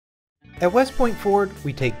At West Point Ford,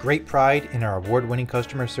 we take great pride in our award-winning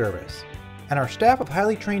customer service, and our staff of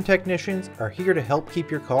highly trained technicians are here to help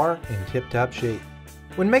keep your car in tip-top shape.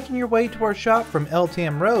 When making your way to our shop from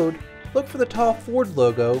Eltham Road, look for the tall Ford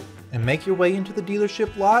logo and make your way into the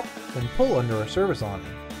dealership lot and pull under our service awning.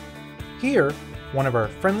 Here, one of our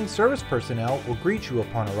friendly service personnel will greet you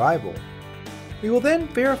upon arrival. We will then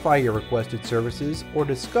verify your requested services or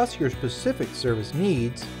discuss your specific service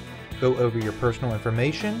needs, go over your personal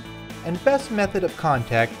information, and best method of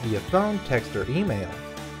contact via phone, text, or email.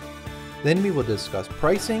 Then we will discuss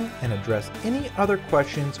pricing and address any other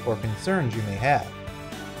questions or concerns you may have.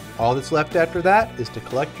 All that's left after that is to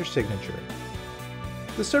collect your signature.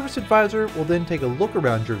 The service advisor will then take a look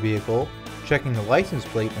around your vehicle, checking the license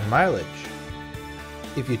plate and mileage.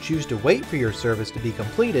 If you choose to wait for your service to be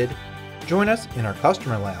completed, join us in our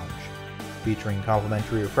customer lounge, featuring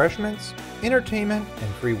complimentary refreshments, entertainment,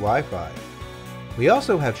 and free Wi-Fi. We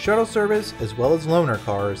also have shuttle service as well as loaner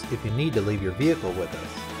cars if you need to leave your vehicle with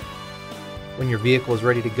us. When your vehicle is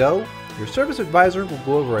ready to go, your service advisor will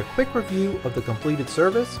go over a quick review of the completed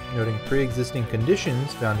service, noting pre-existing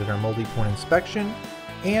conditions found in our multi-point inspection,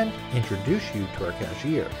 and introduce you to our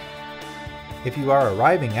cashier. If you are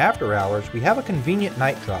arriving after hours, we have a convenient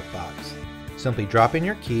night drop box. Simply drop in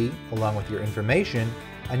your key along with your information,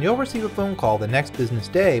 and you'll receive a phone call the next business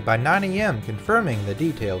day by 9 a.m. confirming the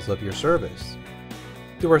details of your service.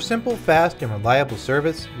 Through our simple, fast, and reliable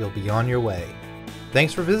service, you'll be on your way.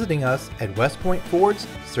 Thanks for visiting us at West Point Ford's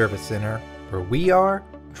Service Center, where we are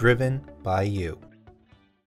driven by you.